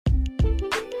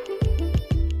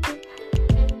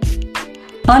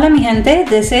Hola mi gente,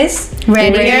 this is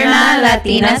Ready or Not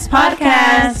Latinas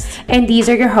Podcast. And these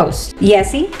are your hosts,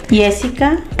 Yessi,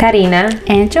 Jessica, Karina,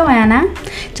 and Joanna.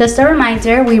 Just a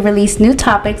reminder, we release new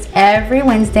topics every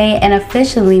Wednesday and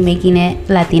officially making it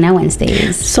Latina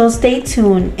Wednesdays. So stay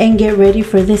tuned and get ready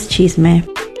for this chisme.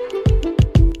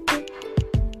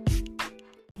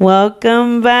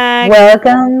 Welcome back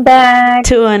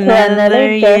to another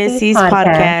Yessi's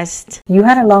podcast. You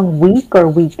had a long week or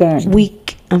weekend?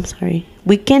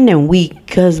 Weekend and week,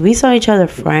 because we saw each other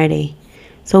Friday.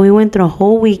 So we went through a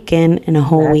whole weekend and a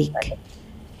whole week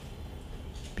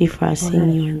before I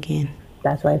seen you again.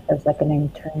 That's why it feels like an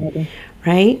eternity.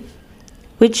 Right?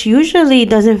 Which usually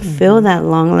doesn't feel that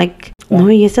long. Like, no,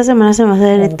 y esta semana se me va a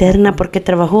hacer eterna porque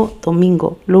trabajo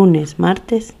domingo, lunes,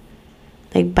 martes.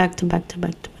 Like back to back to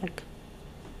back to back.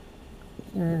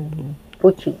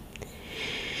 Puchi.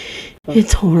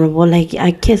 It's horrible. Like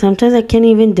sometimes I can't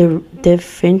even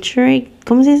differentiate.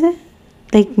 ¿Cómo se dice?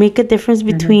 Like make a difference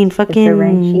between fucking.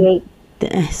 Differentiate.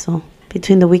 Eso.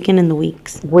 Between the weekend and the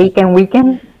weeks.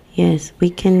 Weekend? Yes,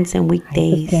 weekends and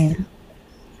weekdays. Okay.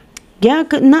 Yeah,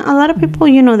 not a lot of people,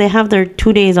 you know, they have their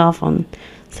 2 days off on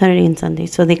Saturday and Sunday,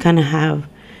 so they kind of have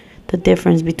the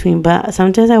difference between. But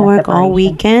sometimes I work all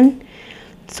weekend,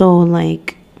 so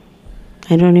like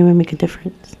I don't even make a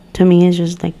difference. To me, it's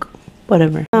just like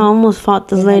whatever. I almost fought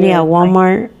this lady at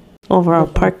Walmart over a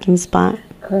parking spot.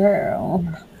 Girl.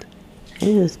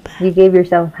 It was bad. You gave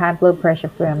yourself high blood pressure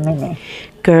for a minute.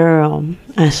 Girl,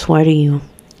 I swear to you.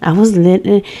 I was lit.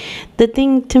 The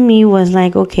thing to me was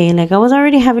like, okay, like I was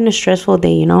already having a stressful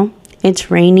day, you know?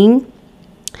 It's raining.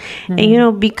 And you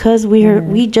know, because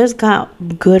we just got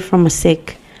good from a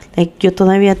sick. Like, yo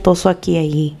todavía toso aquí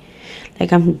allí.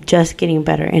 Like, I'm just getting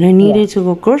better. And I needed to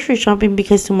go grocery shopping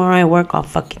because tomorrow I work all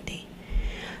fucking day.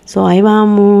 So ahí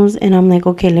vamos, and I'm like,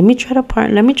 okay, let me try to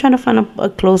find a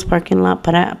closed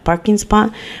parking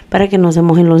spot para que no se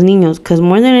mojen los niños. Because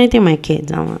more than anything, my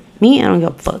kids. Me, I don't give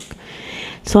a fuck.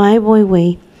 So I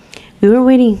wait. We were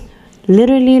waiting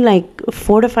literally like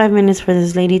 4 to 5 minutes for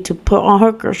this lady to put all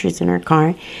her groceries in her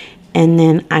car, and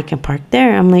then I can park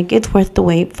there. I'm like, it's worth the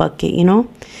wait. Fuck it, you know?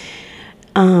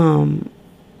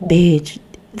 Bitch.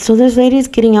 So this lady's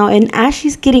getting out, and as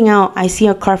she's getting out, I see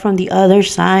a car from the other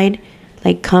side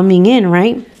like coming in,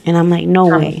 right? And I'm like, no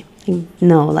way.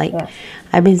 No, like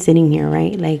I've been sitting here,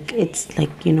 right? Like it's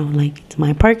like, you know, like it's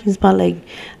my parking spot. Like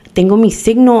tengo mi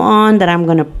signal on that I'm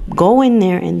gonna go in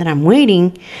there and that I'm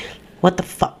waiting. What the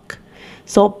fuck?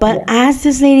 So, but as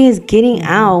this lady is getting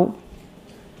out,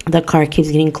 the car keeps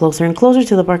getting closer and closer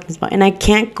to the parking spot, and I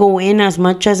can't go in as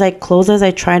much as I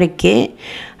try to get.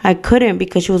 I couldn't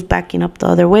because she was backing up the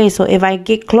other way. So if I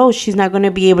get close, she's not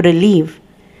gonna be able to leave.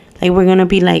 Like we're gonna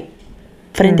be like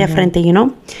frente a frente, you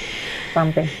know?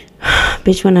 Something.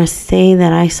 Bitch, when I say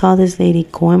that I saw this lady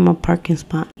go in my parking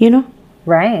spot, you know?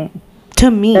 Right.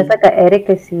 To me. That's like an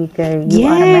etiquette.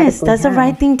 Yes, that's the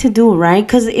right thing to do, right?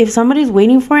 Because if somebody's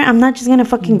waiting for it, I'm not just going to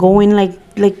fucking go in like,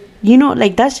 you know,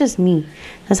 like that's just me.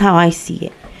 That's how I see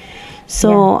it.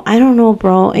 So, I don't know,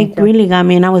 bro. It really got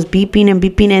me. And I was beeping,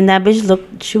 and that bitch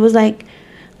looked, she was like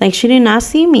she did not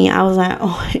see me. I was like,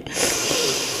 oh,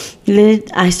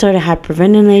 I started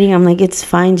hyperventilating. I'm like, it's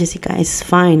fine, Jessica, it's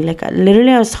fine. Like, I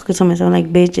was talking to myself,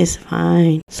 like, bitch, it's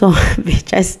fine. So,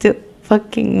 bitch, I still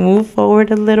fucking moved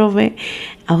forward a little bit.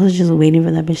 I was just waiting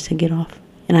for that bitch to get off.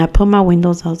 And I put my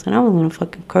windows out, and I was gonna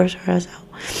fucking curse her ass out.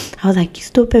 I was like, you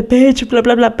stupid bitch, blah,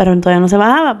 blah, blah. Pero todavía no se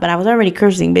bajaba. But I was already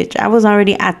cursing, bitch. I was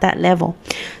already at that level.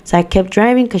 So I kept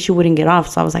driving because she wouldn't get off.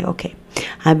 So I was like, okay,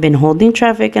 I've been holding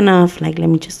traffic enough. Like, let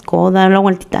me just go dar la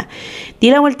vueltita. Di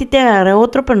la vueltita y agarré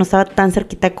otro, pero no estaba tan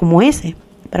cerquita como ese.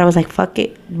 But I was like, fuck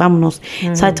it, vámonos.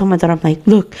 So I told my daughter, I'm like,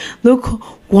 look,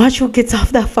 watch who gets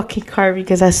off that fucking car,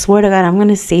 because I swear to God, I'm going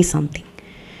to say something.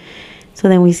 So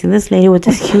then we see this lady with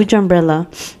this huge umbrella.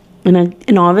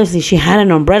 And obviously she had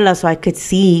an umbrella, so I could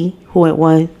see who it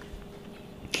was.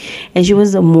 And she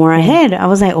was more ahead. I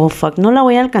was like, oh, fuck, no la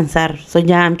voy a alcanzar. So,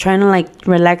 yeah, I'm trying to, like,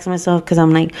 relax myself because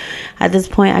I'm like, at this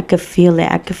point, I could feel it.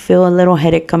 I could feel a little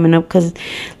headache coming up because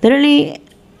literally,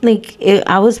 like,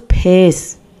 I was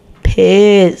pissed.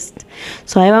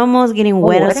 So, I was getting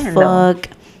wet as fuck.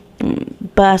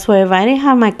 But I swear, if I didn't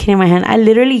have my kid in my hand, I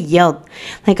literally yelled.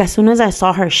 Like, as soon as I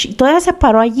saw her, she todavía se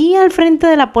paró allí al frente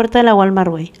de la puerta de la Walmart,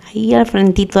 güey. Ahí al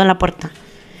frentito de la puerta.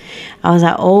 I was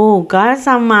like, oh, God is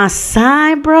on my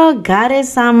side, bro. God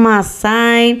is on my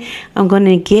side. I'm going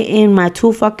to get in my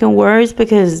 2 fucking words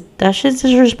because that shit's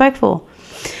disrespectful.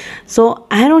 So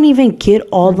I don't even get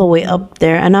all the way up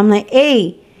there. And I'm like,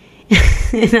 hey.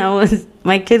 And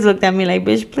my kids looked at me like,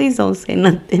 bitch, please don't say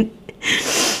nothing.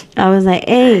 I was like,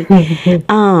 hey,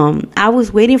 I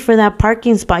was waiting for that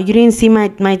parking spot. You didn't see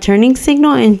my turning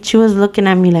signal? And she was looking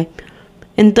at me like,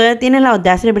 and todavía tiene la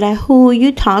audacity to be like, who are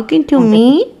you talking to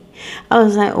me? I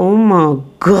was like, oh my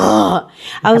God.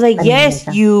 I was like, yes,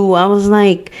 you. I was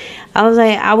like,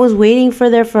 I was waiting for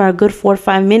there for a good 4 or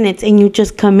 5 minutes, and you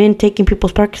just come in taking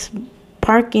people's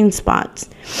parking spots.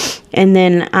 And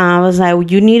then I was like,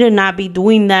 you need to not be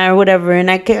doing that or whatever. And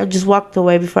I just walked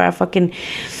away before I fucking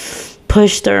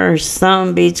pushed her or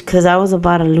something, bitch, because I was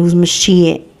about to lose my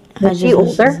shit. Was she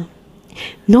older?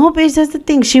 No, bitch, that's the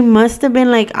thing. She must have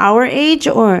been like our age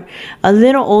or a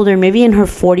little older, maybe in her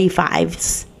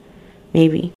 45s.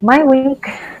 Maybe. My week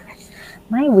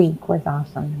was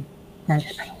awesome. It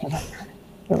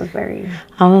was very.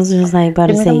 I was just like about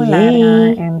to say,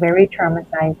 yay. And very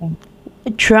traumatizing.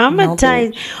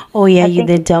 Traumatized. Oh yeah, you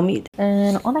did tell me.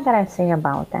 And all I gotta say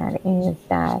about that is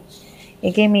that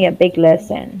it gave me a big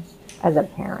lesson as a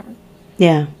parent.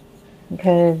 Yeah.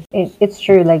 Because it's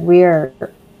true. Like we are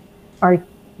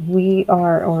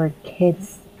our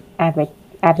kids'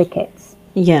 advocates.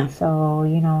 Yeah. So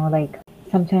like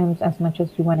sometimes, as much as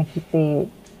you want to keep it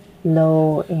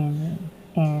low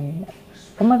and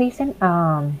como dicen,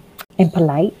 and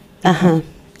polite.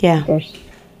 Yeah.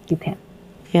 You can't.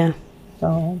 Yeah.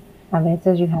 So a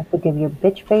veces you have to give your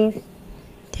bitch face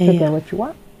to get what you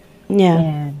want. Yeah.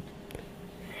 And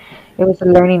it was a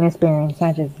learning experience.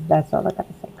 That's all I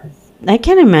gotta say. I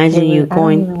can't imagine you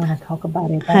going. I don't even want to talk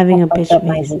about it. Having a bitch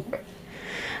face.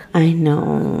 I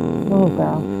know.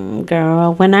 Oh,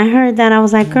 girl. When I heard that, I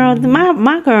was like, girl,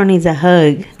 my girl needs a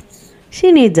hug.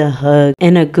 She needs a hug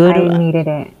and a good. I needed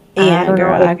it. Yeah,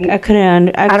 girl. I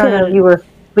couldn't. I don't know if you were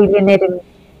feeling it.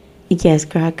 Yes,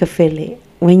 girl. I could feel it.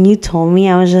 When you told me,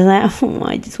 I was just like, oh,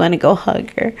 I just want to go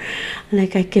hug her.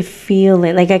 Like I could feel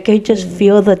it. Like I could just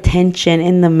feel the tension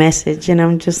in the message, and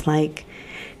I'm just like,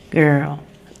 girl.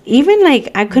 Even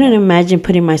like I couldn't imagine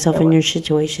putting myself in your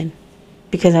situation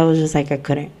because I was just like I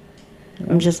couldn't.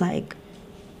 I'm just like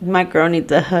my girl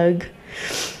needs a hug.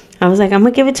 I was like I'm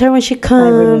gonna give it to her when she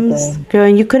comes, girl.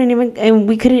 And you couldn't even, and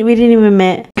we didn't even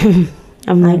met.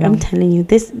 I'm like I'm telling you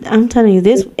this,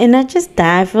 and not just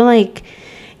that. I feel like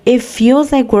it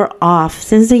feels like we're off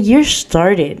since the year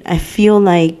started. I feel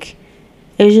like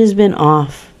it's just been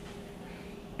off.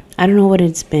 I don't know what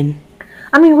it's been.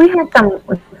 I mean, we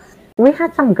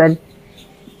had some good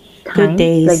times, good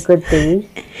days. Like good days.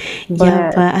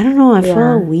 But I don't know. I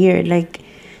feel weird. Like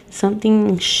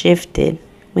something shifted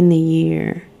when the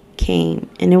year came,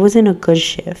 and it wasn't a good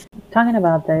shift. Talking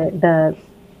about the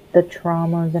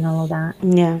traumas and all of that.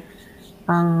 Yeah.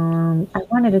 I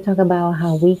wanted to talk about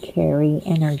how we carry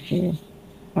energy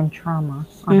and trauma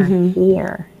on our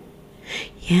hair.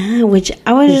 Yeah, which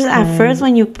I was just at first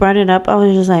when you brought it up, I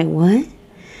was just like, what?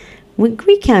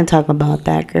 We can't talk about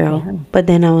that, girl. Yeah. But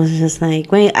then I was just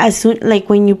like, wait,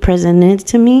 when you presented it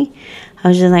to me, I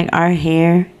was just like, our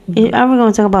hair. Are we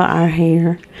going to talk about our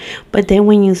hair? But then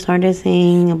when you started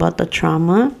saying about the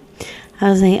trauma, I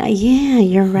was like, yeah,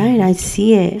 you're right. I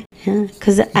see it. Yeah.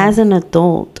 Because as an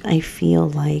adult, I feel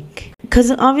like, because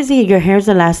obviously your hair is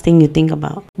the last thing you think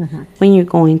about when you're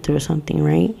going through something,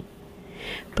 right?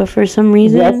 But for some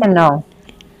reason. Yes and no.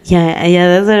 Yeah,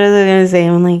 that's what I was going to say.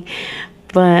 I'm like,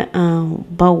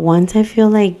 but once I feel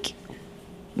like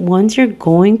once you're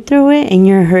going through it and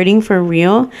you're hurting for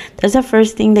real, that's the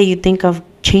first thing that you think of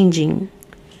changing,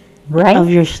 right? Of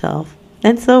yourself.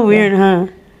 That's so weird, huh?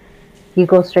 You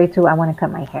go straight to I want to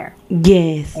cut my hair.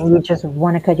 Yes. And you just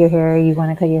want to cut your hair. You want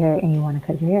to cut your hair, and you want to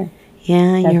cut your hair.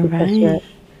 Yeah, that's you're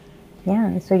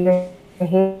right. So your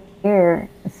hair.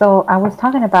 So I was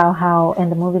talking about how in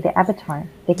the movie The Avatar,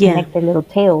 they connect their little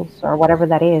tails or whatever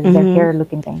that is, their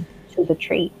hair-looking thing, to the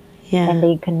tree. Yeah. And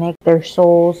they connect their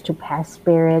souls to past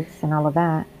spirits and all of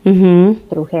that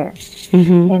through hair.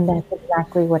 And that's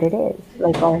exactly what it is.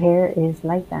 Like our hair is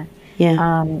like that.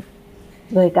 Yeah.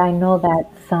 Like I know that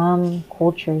some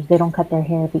cultures, they don't cut their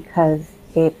hair because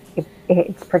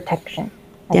it's protection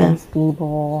against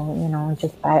evil,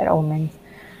 just bad omens.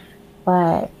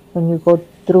 But when you go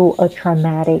through a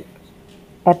traumatic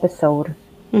episode,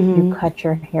 you cut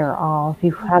your hair off.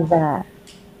 You have that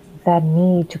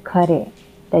need to cut it,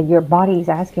 that your body is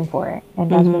asking for it, and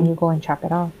that's when you go and chop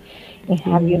it off. And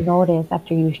have you noticed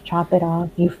after you chop it off,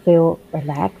 you feel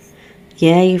relaxed?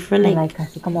 Yeah, you feel like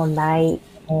así como light.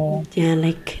 Yeah,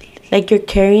 like you're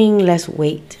carrying less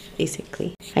weight,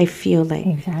 basically. I feel like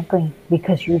exactly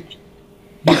because you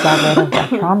got rid of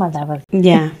the trauma that was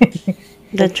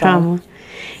the trauma.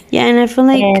 Yeah, and I feel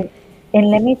like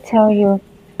and let me tell you.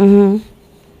 Go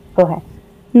ahead.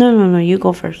 No, you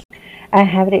go first. I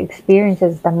have the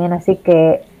experiences también, así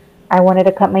que I wanted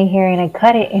to cut my hair and I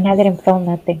cut it and I didn't feel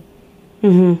nothing.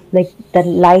 Like the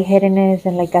lightheadedness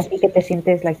and like así que te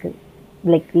sientes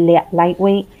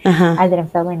lightweight. I didn't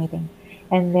feel anything.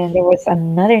 And then there was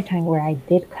another time where I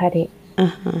did cut it,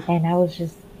 and I was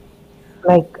just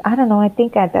like, I don't know. I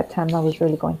think at that time I was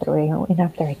really going through it, and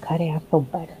after I cut it, I felt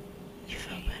better.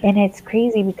 And it's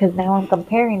crazy because now I'm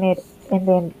comparing it, and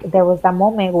then there was that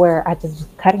moment where I just was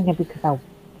cutting it because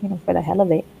for the hell of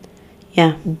it.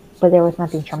 Yeah. But there was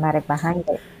nothing traumatic behind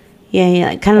it.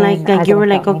 Yeah. Kind of like you were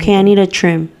like, okay, I need a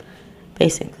trim,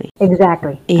 basically.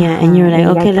 Exactly. Yeah, and you were like,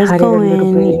 okay, let's go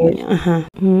in.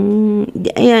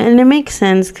 Yeah, and it makes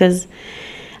sense because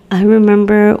I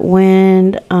remember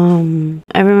when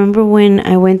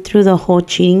I went through the whole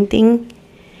cheating thing,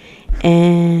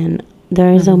 and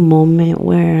there is a moment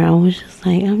where I was just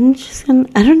like, I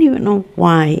don't even know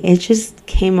why. It just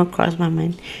came across my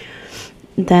mind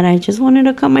that I just wanted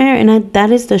to cut my hair, and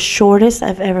that is the shortest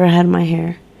I've ever had my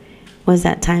hair, was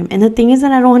that time. And the thing is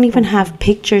that I don't even have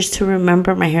pictures to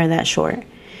remember my hair that short.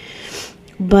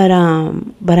 But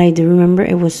I do remember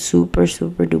it was super,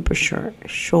 super duper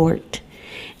short.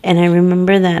 And I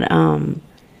remember that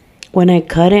when I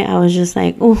cut it, I was just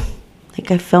like, oh,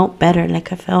 like I felt better.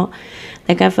 Like I felt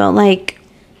like,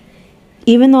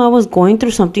 even though I was going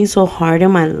through something so hard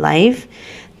in my life,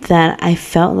 that I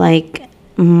felt like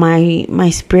my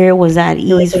spirit was at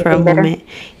ease for a moment.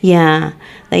 Yeah.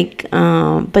 Like,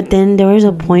 but then there was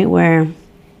a point where,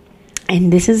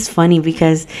 and this is funny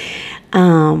because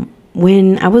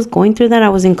when I was going through that, I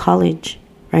was in college,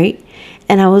 right?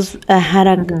 And I had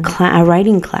a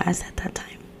writing class at that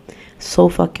time. So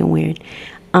fucking weird.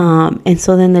 And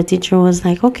so then the teacher was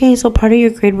like, okay, so part of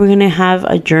your grade, we're going to have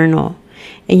a journal.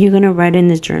 And you're going to write in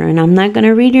this journal. And I'm not going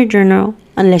to read your journal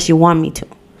unless you want me to.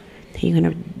 You're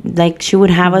going to, like, she would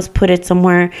have us put it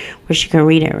somewhere where she can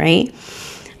read it, right?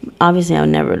 Obviously, I would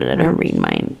never let her read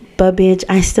mine. But, bitch,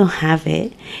 I still have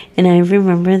it. And I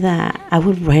remember that I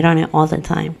would write on it all the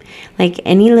time. Like,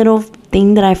 any little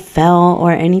thing that I felt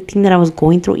or anything that I was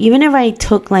going through, even if I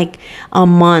took, like, a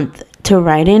month to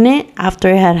write in it, after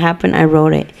it had happened, I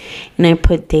wrote it. And I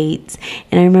put dates.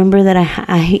 And I remember that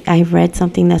I read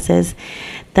something that says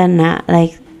that, not,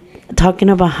 like, talking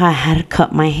about how I had to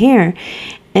cut my hair.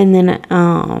 And then,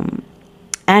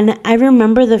 and I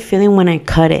remember the feeling when I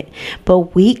cut it.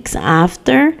 But weeks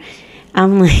after,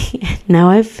 I'm like, now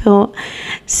I feel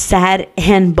sad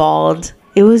and bald.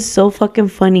 It was so fucking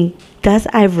funny.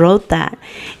 I wrote that.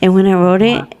 And when I wrote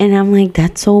it, and I'm like,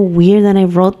 that's so weird that I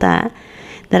wrote that.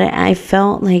 That I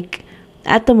felt like,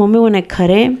 at the moment when I cut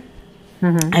it,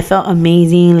 I felt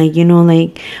amazing. Like,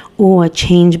 like, oh, a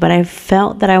change. But I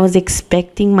felt that I was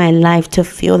expecting my life to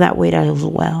feel that way as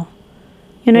well.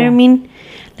 You know what I mean?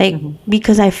 Like,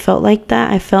 because I felt like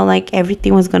that. I felt like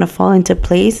everything was going to fall into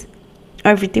place.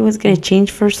 Or everything was going to change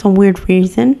for some weird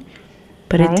reason.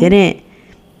 But it didn't.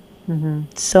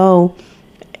 So,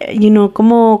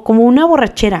 como una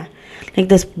borrachera.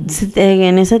 Like,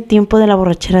 en ese tiempo de la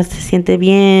borrachera se siente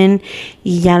bien.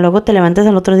 Y ya luego te levantas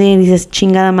al otro día y dices,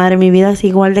 chingada madre, mi vida es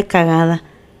igual de cagada.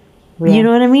 Yeah. You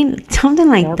know what I mean? Something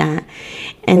like that.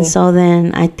 And so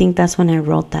then I think that's when I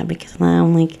wrote that. Because now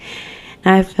I'm like...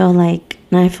 Now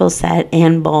I feel sad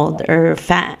and bald or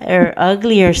fat or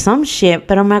ugly or some shit.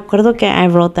 Pero me acuerdo que I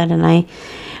wrote that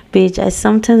and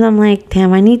sometimes I'm like,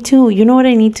 damn, I need to, you know what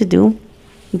I need to do?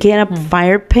 Get a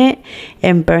fire pit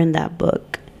and burn that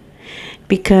book.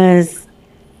 Because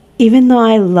even though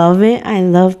I love it,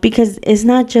 because it's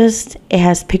not just, it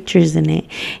has pictures in it.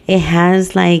 It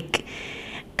has like,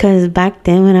 because back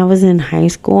then when I was in high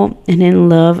school and in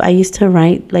love, I used to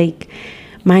write like,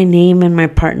 my name and my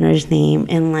partner's name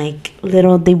and like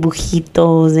little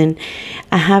dibujitos, and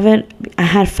I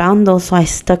had found those, so I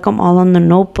stuck them all on the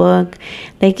notebook.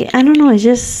 Like, I don't know,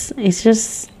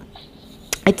 it's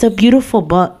a beautiful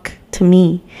book to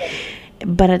me.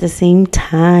 But at the same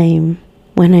time,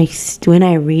 when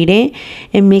I read it,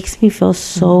 it makes me feel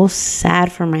so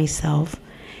sad for myself.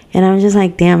 And I'm just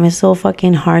like, damn, it's so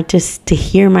fucking hard to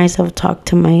hear myself talk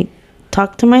to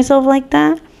myself like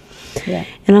that. Yeah.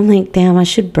 And I'm like, damn, I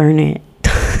should burn it.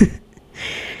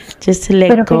 Just to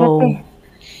let go. Fíjate,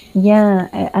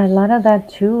 yeah, a lot of that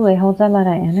too, it holds a lot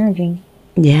of energy.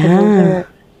 Yeah.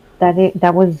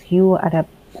 That was you at a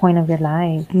point of your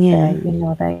life. Yeah.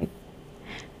 That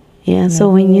yeah, so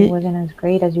when it wasn't as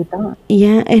great as you thought.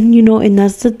 Yeah, and and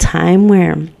that's the time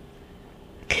where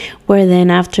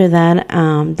then after that,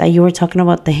 that you were talking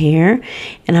about the hair,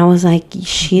 and I was like,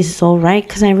 she's so right,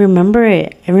 because I remember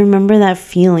it. I remember that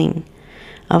feeling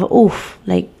of, oof,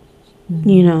 like,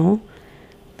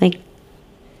 like,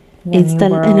 it's the,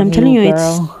 and I'm telling you,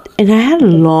 and I had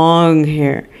long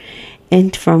hair,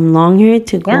 and from long hair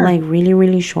to go Yeah. like really,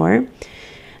 really short.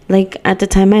 Like at the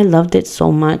time I loved it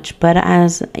so much, but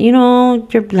as you know,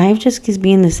 your life just keeps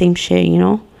being the same shit, you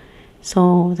know.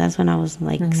 So that's when I was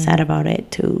like sad about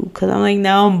it too, because I'm like,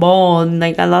 now I'm bald,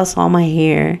 like I lost all my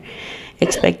hair,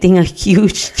 expecting a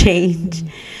huge change.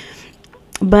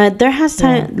 But there has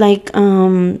time, like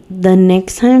the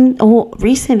next time, oh,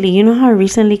 recently, you know how I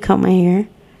recently cut my hair,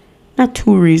 not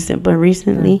too recent, but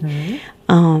recently,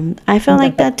 I felt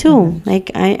like that too.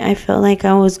 Like I felt like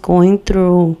I was going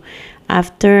through,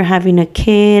 after having a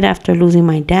kid, after losing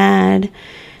my dad,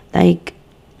 like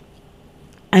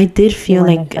I did feel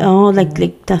like, oh, like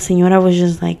the señora was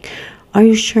just like, are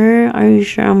you sure? Are you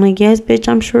sure? I'm like, yes, bitch,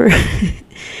 I'm sure.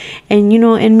 And, you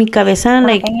know, in mi cabeza,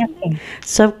 like,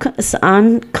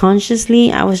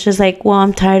 unconsciously, I was just like, well,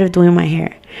 I'm tired of doing my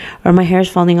hair. Or my hair is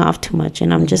falling off too much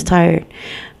and I'm just tired.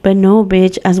 But no,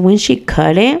 bitch, as when she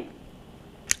cut it,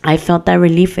 I felt that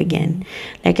relief again.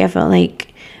 Like, I felt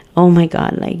like, oh my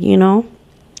God, like, you know.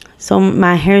 So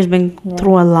my hair's been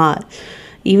through a lot.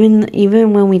 Even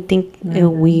when we think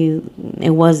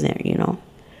it wasn't, you know.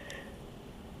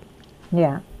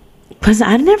 Yeah. Because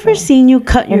I've never seen you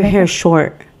cut your hair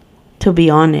short, to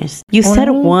be honest. You said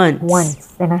it once.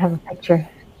 Once, and I have a picture.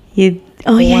 I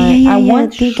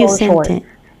think you sent it.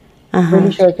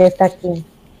 Really short, que está aquí.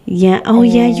 Yeah. Oh,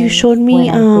 yeah. You showed me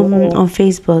on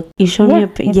Facebook. You showed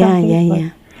me yeah.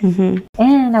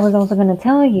 And I was also going to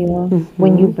tell you,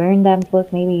 when you burn that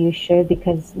book, maybe you should,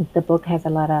 because the book has a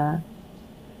lot of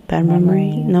bad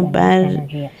memory, no bad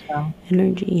energy as well.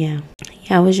 Energy, yeah.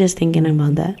 I was just thinking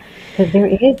about that. Because there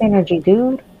is energy,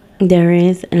 dude. There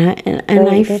is, and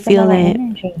I feel it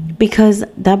energy. Because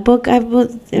that book I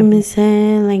was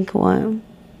like what,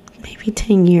 maybe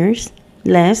 10 years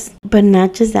less. But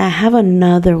not just that, I have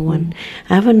another one.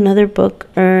 I have another book,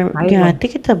 I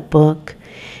think it's a book.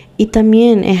 Y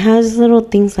también it has little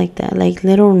things like that, like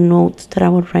little notes that I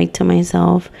would write to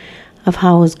myself of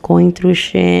how I was going through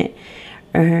shit,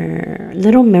 or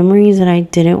little memories that I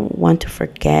didn't want to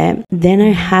forget. Then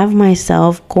I have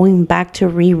myself going back to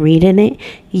rereading it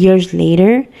years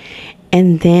later,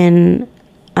 and then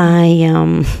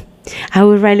I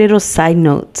would write little side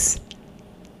notes,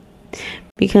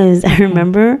 because I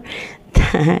remember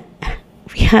that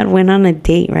we had went on a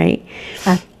date, right?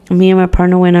 Me and my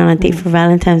partner went on a date for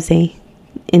Valentine's Day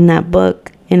in that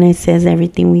book. And it says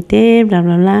everything we did, blah,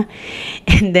 blah, blah.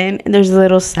 And then there's a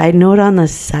little side note on the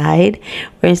side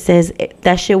where it says,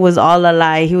 that shit was all a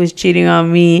lie. He was cheating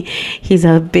on me. He's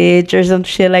a bitch or some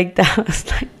shit like that. I was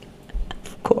like,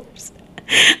 of course.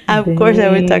 Of course I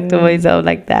would talk to myself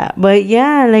like that. But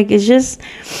yeah, like it's just,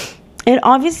 it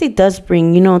obviously does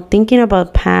bring, you know, thinking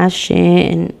about past shit.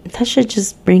 And that shit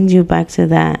just brings you back to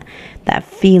that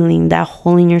feeling, that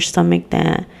hole in your stomach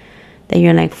that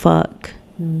you're like, fuck.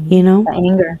 You know, the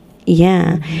anger.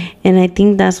 Yeah. And I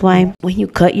think that's why when you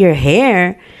cut your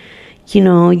hair, you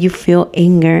know, you feel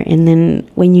anger, and then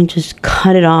when you just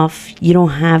cut it off, you don't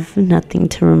have nothing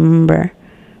to remember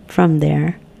from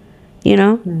there, you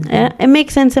know. It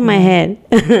makes sense in my head.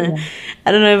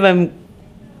 I don't know if I'm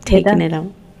taking it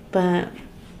out, but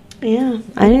yeah,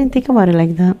 I didn't think about it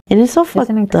like that. And it's so fucked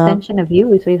up. It's an extension of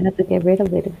you, so you have to get rid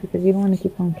of it because you don't want to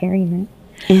keep on carrying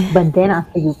it. But then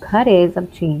after you cut it, it's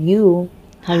up to you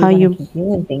how you keep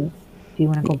doing things. Do you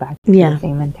want to go back to the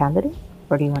same mentality,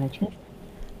 or do you want to change?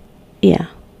 Yeah.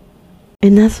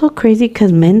 And that's so crazy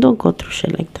because men don't go through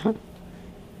shit like that.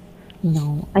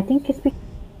 No, I think it's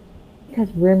because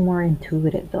we're more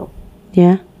intuitive, though.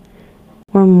 Yeah.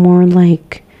 We're more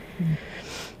like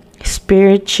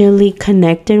spiritually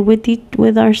connected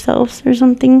with ourselves or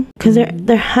something. Because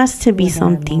there has to be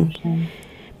something.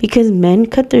 Because men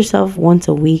cut themselves once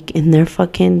a week and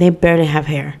they barely have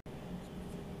hair.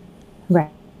 Right.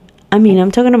 I mean,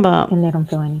 I'm talking about... And they don't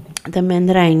feel anything. The men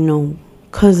that I know.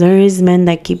 Because there is men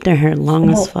that keep their hair long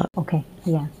as fuck. Okay,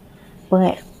 yeah.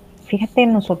 But, fíjate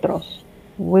nosotros.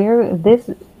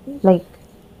 Like,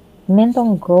 men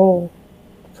don't grow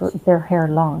their hair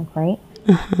long, right?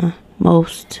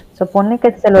 Most. So, ponle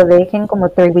que se lo dejen como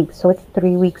 3 weeks. So, it's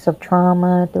 3 weeks of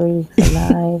trauma, 3 weeks of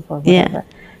life, or whatever. Yeah.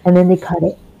 And then they cut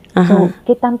it. So,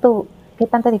 ¿qué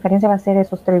tanta diferencia va a ser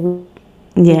esos 3 weeks?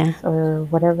 Yeah. Or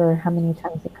whatever, how many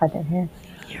times they cut their hair.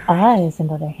 Us, on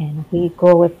the other hand, we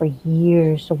grow it for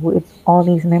years. So it's all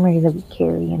these memories that we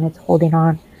carry, and it's holding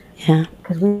on. Yeah.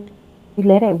 Because we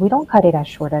don't cut it as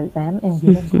short as them, and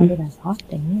we don't cut it as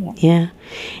often either. Yeah.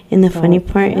 And the funny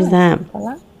part is that,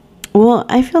 well,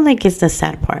 I feel like it's the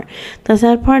sad part. The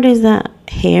sad part is that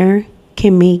hair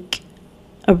can make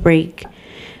or break.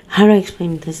 How do I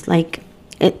explain this?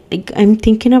 I'm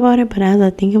thinking about it, but as I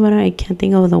think about it, I can't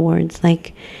think of the words.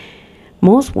 Like,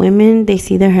 most women, they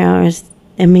see their hair as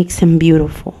it makes them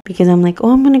beautiful. Because I'm like,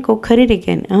 oh, I'm going to go cut it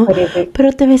again. Oh,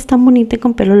 pero te ves tan bonita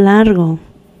con pelo largo.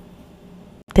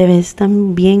 Te ves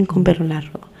tan bien con pelo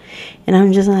largo. And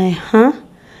I'm just like, huh?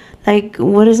 Like,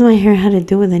 what does my hair have to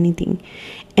do with anything?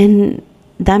 And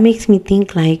that makes me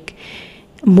think, like,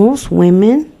 most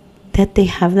women that they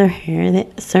have their hair,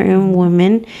 that certain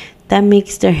women, that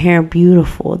makes their hair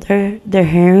beautiful. Their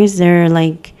hair is their,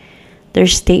 like, their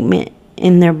statement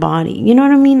in their body. You know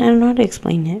what I mean? I don't know how to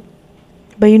explain it.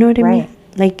 But you know what I mean?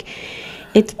 Like,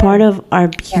 it's part of our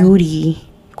beauty,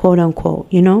 quote unquote,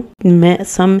 you know? I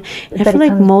feel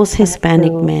like most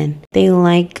Hispanic men, they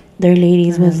like their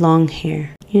ladies with long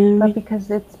hair. You know what I mean? But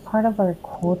because it's part of our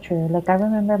culture. Like, I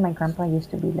remember my grandpa used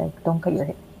to be like, don't cut your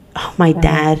hair. Oh, my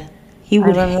dad. He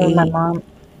would hate. My mom.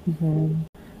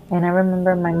 And I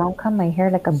remember my mom cut my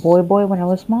hair like a boy when I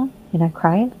was small. And I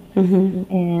cried.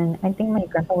 And I think my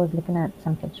grandpa was looking at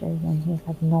some pictures. And he's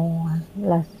like, no,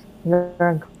 you're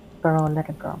a girl, let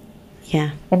it grow.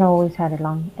 Yeah. And I always had it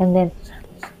long. And then,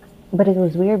 but it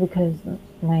was weird because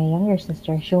my younger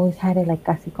sister, she always had it like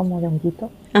así como de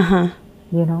honguito.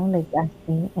 You know, like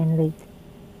así. And like,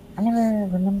 I never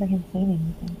remember him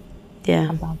saying anything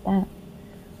about that.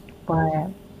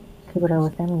 But he would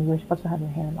always tell me, you're supposed to have your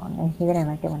hair long. And he didn't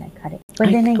like it when I cut it.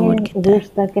 But then again, we're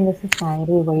stuck in a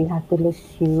society where you have to look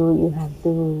cute.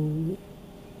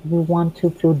 You want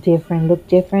to feel different, look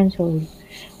different. So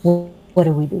what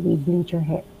do? We bleach our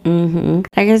hair.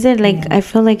 Like I said, like, I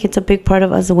feel like it's a big part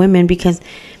of us women because,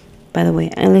 by the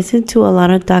way, I listen to a lot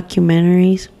of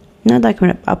documentaries,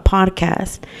 a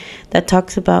podcast that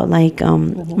talks about like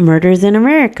murders in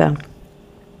America.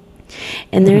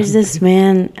 And there's this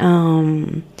man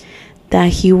that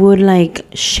he would like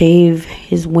shave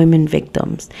his women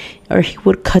victims, or he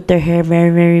would cut their hair very,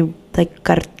 very like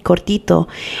cortito,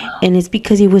 and it's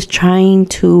because he was trying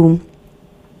to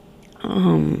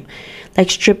like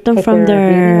strip them from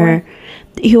their.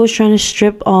 He was trying to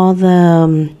strip all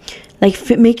the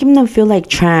making them feel like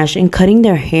trash and cutting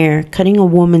their hair, cutting a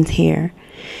woman's hair,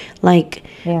 like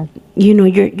you know,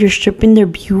 you're stripping their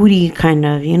beauty, kind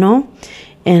of, you know.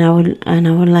 And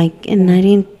I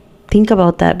didn't think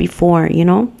about that before, you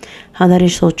know, how that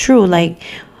is so true. Like,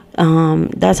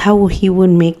 that's how he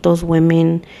would make those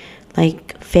women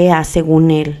like feas según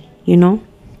él, you know,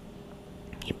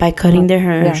 by cutting their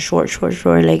hair short,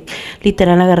 like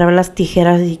literal agarraba las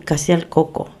tijeras y casi al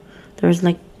coco. There was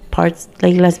like parts,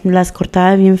 like las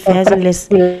cortaba bien feas y les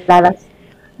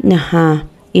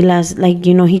y las, like,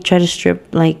 you know, he tried to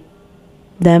strip like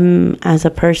them as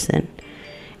a person.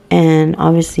 And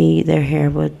obviously their hair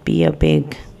would be a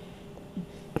big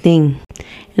thing.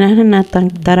 And I had not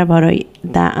thought about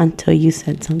that until you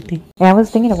said something. Yeah, I was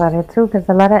thinking about it too, because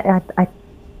a lot of, I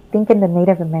think in the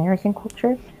Native American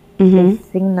culture,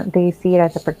 they see it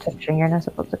as a protection. You're not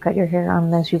supposed to cut your hair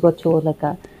unless you go to like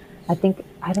I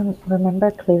don't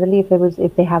remember clearly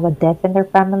if they have a death in their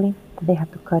family, they have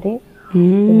to cut it.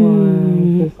 Or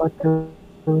if they go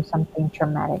through something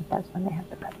traumatic, that's when they have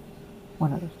to cut it.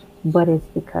 One of those two. But it's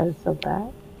because of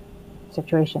that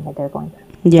situation that they're going through.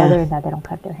 Yeah. Other than that, they don't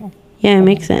cut their hair. Yeah, it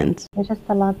makes sense. There's just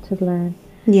a lot to learn.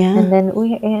 Yeah. And then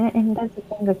and that's the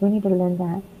thing, like, we need to learn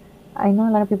that. I know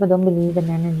a lot of people don't believe in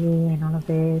energy and all of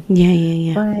this.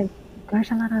 Yeah. But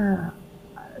there's a lot of,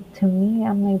 to me,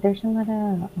 I'm like, there's a lot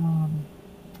of,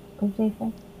 what do you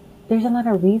say? There's a lot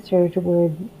of research where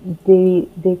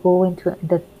they go into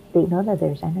that, they know that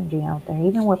there's energy out there,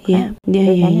 even with plants.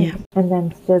 Yeah. And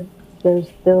then still, there's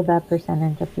still that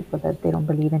percentage of people that they don't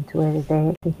believe into it.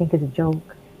 They think it's a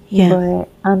joke. Yeah. But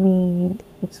I mean,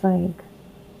 it's like.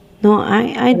 No,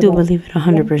 I do believe it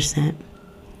 100%.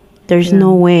 There's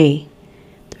no way.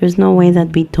 There's no way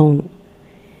that we don't.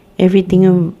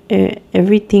 Everything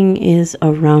is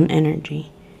around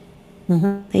energy.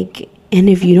 Like, and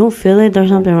if you don't feel it, there's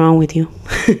something wrong with you.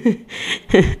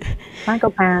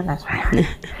 That's right.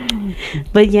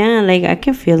 But yeah, like, I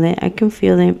can feel it.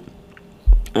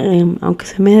 Aunque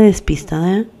se me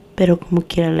despistada, pero como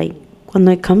quiera, like,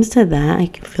 cuando it comes to that, I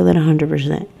can feel it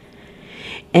 100%.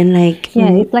 And like,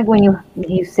 it's like when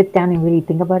you sit down and really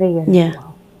think about it.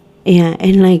 Yeah,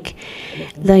 and like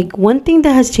one thing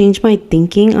that has changed my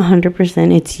thinking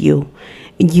 100%, it's you.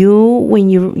 When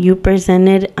you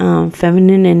presented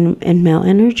feminine and male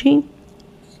energy,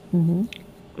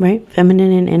 right?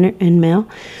 Feminine and male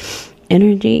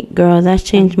energy, girl, that's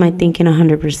changed my thinking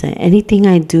 100%. Anything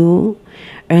I do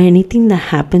or anything that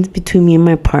happens between me and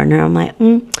my partner, I'm like,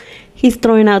 he's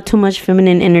throwing out too much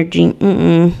feminine energy.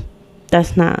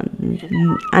 That's not.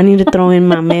 I need to throw in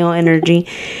my male energy,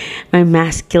 my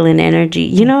masculine energy.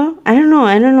 You know, I don't know.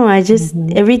 I just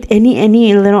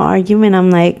any little argument,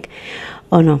 I'm like,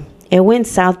 Oh no, it went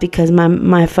south because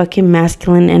my fucking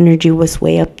masculine energy was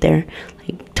way up there.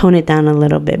 Like, tone it down a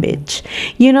little bit, bitch.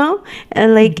 You know,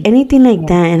 and like anything like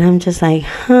that, and I'm just like,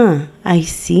 huh, I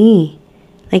see.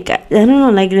 Like I don't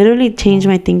know, like literally changed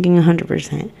my thinking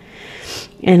 100%.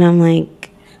 And I'm like,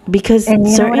 because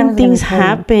certain things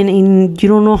happen and you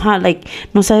don't know how, like,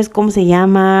 no sabes cómo se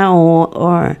llama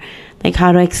or like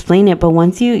how to explain it. But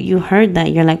once you heard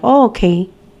that, you're like, oh, okay,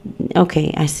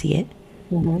 I see it.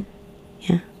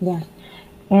 Yeah.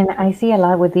 And I see a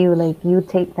lot with you, like you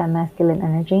take that masculine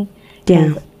energy.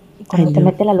 Yeah. Cuando te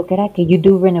mete la loquera, que you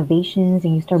do renovations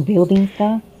and you start building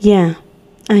stuff. Yeah,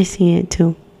 I see it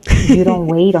too. You don't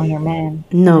wait on your man.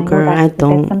 No, girl, I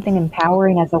don't. That's something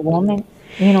empowering as a woman.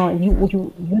 You know,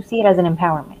 you see it as an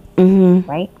empowerment,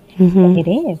 right? It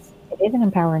is. It is an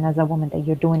empowering as a woman that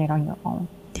you're doing it on your own.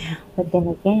 Yeah. But then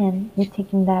again, you're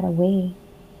taking that away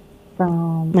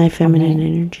from my feminine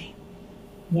energy.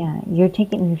 Yeah, you're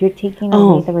taking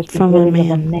away the responsibility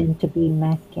of a man to be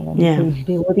masculine. Yeah. So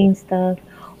building stuff,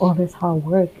 all this hard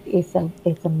work, it's a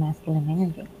masculine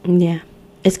energy. Yeah.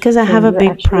 It's because I have a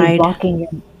big pride. But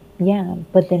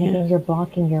then again, you're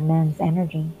blocking your man's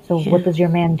energy. So what does your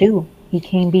man do? He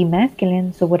can't be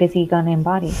masculine, so what is he going to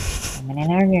embody?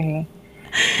 Feminine energy.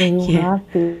 So you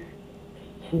have to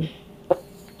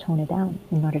tone it down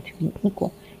in order to be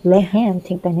equal. Let him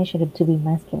take the initiative to be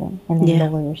masculine and then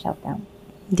lower yourself down.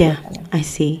 Yeah, I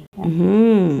see.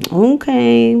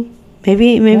 Okay.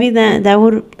 Maybe that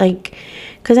would, like,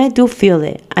 because I do feel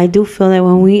it. I do feel it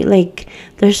when we, like,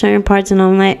 there's certain parts and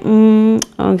I'm like,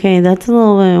 okay, that's a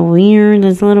little bit weird.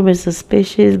 That's a little bit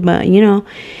suspicious. But, you know,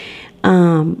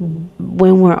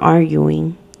 when we're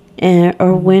arguing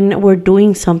or when we're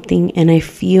doing something and I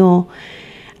feel,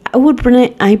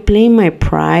 I blame my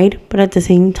pride, but at the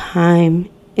same time,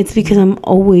 it's because I'm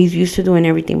always used to doing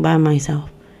everything by myself.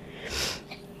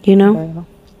 You know?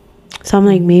 So I'm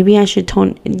like, maybe I should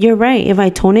you're right. If I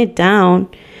tone it down,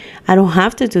 I don't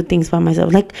have to do things by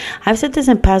myself. Like, I've said this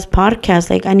in past podcasts,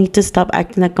 like, I need to stop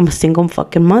acting like I'm a single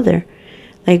fucking mother.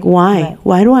 Like, why? Right.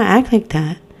 Why do I act like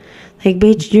that? Like,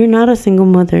 bitch, you're not a single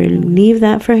mother. Leave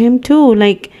that for him too.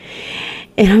 Like,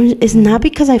 it's not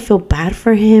because I feel bad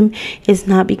for him. It's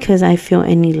not because I feel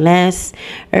any less.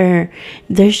 Or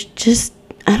there's just,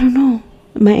 I don't know.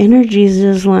 My energy is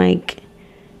just like,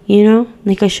 you know,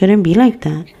 like I shouldn't be like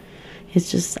that. It's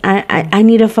just, I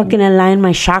need to fucking align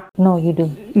my chakra. No, you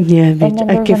do. Yeah, bitch,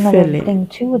 I can feel it. Thing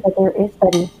too, that there is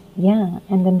studies. Yeah,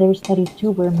 and then there's studies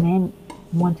too where men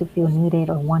want to feel needed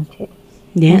or wanted.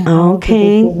 Yeah,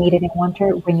 okay. They feel needed and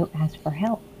wanted when you ask for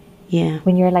help. Yeah.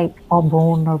 When you're like all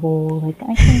vulnerable, like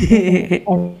I can't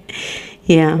do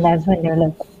this. And that's when they're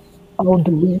like, oh,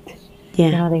 delete. Yeah.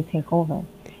 You know, they take over.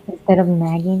 Instead of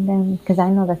nagging them, because I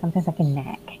know that sometimes I can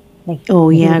nag. Like, oh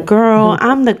yeah, girl,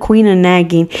 I'm the queen of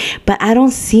nagging, but I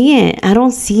don't see it. I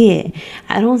don't see it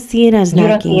as nagging. You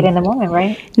don't see it in the moment,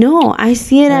 right? No, I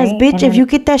see it as, bitch, if you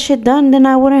get that shit done, then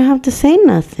I wouldn't have to say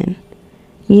nothing.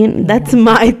 You know, that's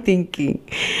my thinking.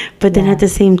 But then at the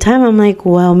same time, I'm like,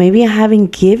 well, maybe I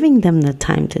haven't given them the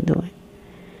time to do it.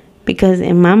 Because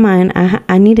in my mind,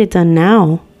 I need it done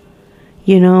now.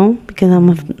 You know? Because I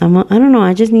don't know,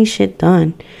 I just need shit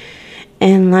done.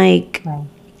 And like... Right.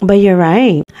 But you're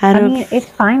right. I mean, it's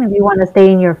fine if you want to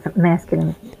stay in your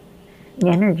masculine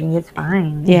energy. It's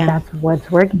fine. Yeah. If that's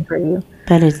what's working for you.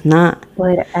 But it's not.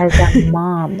 But as a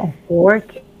mom of 4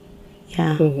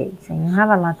 kids, and you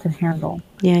have a lot to handle.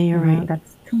 Yeah, you're right.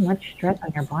 That's too much stress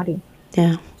on your body.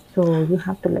 Yeah. So you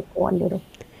have to let go a little.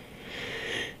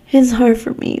 It's hard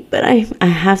for me, but I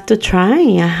have to try.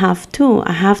 I have to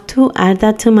add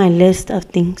that to my list of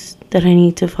things that I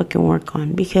need to fucking work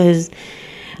on, because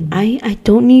I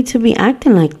don't need to be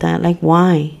acting like that. Like,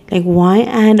 why? Like, why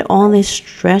add all this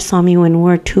stress on me when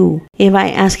we're 2? If I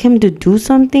ask him to do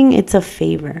something, it's a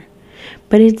favor.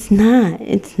 But it's not.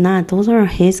 It's not. Those are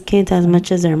his kids as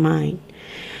much as they're mine.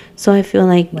 So I feel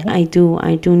like I do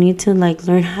need to, like,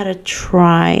 learn how to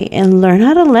try and learn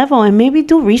how to level and maybe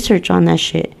do research on that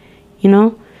shit, you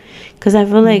know? Because I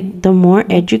feel like the more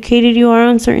educated you are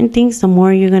on certain things, the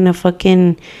more you're going to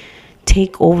fucking...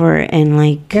 take over and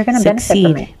like you're gonna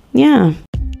succeed. Benefit from it. Yeah.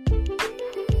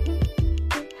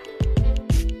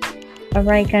 All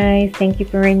right, guys, thank you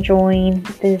for enjoying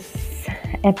this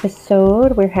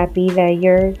episode. We're happy that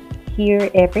you're here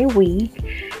every week,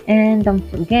 and don't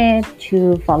forget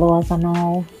to follow us on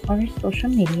all our social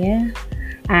media.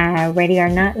 Ready or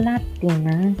Not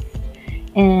Latinas.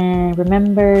 And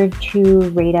remember to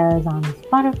rate us on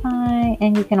Spotify,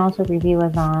 and you can also review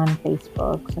us on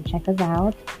Facebook. So check us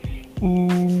out.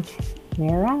 And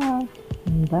we're out.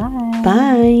 Bye.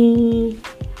 Bye.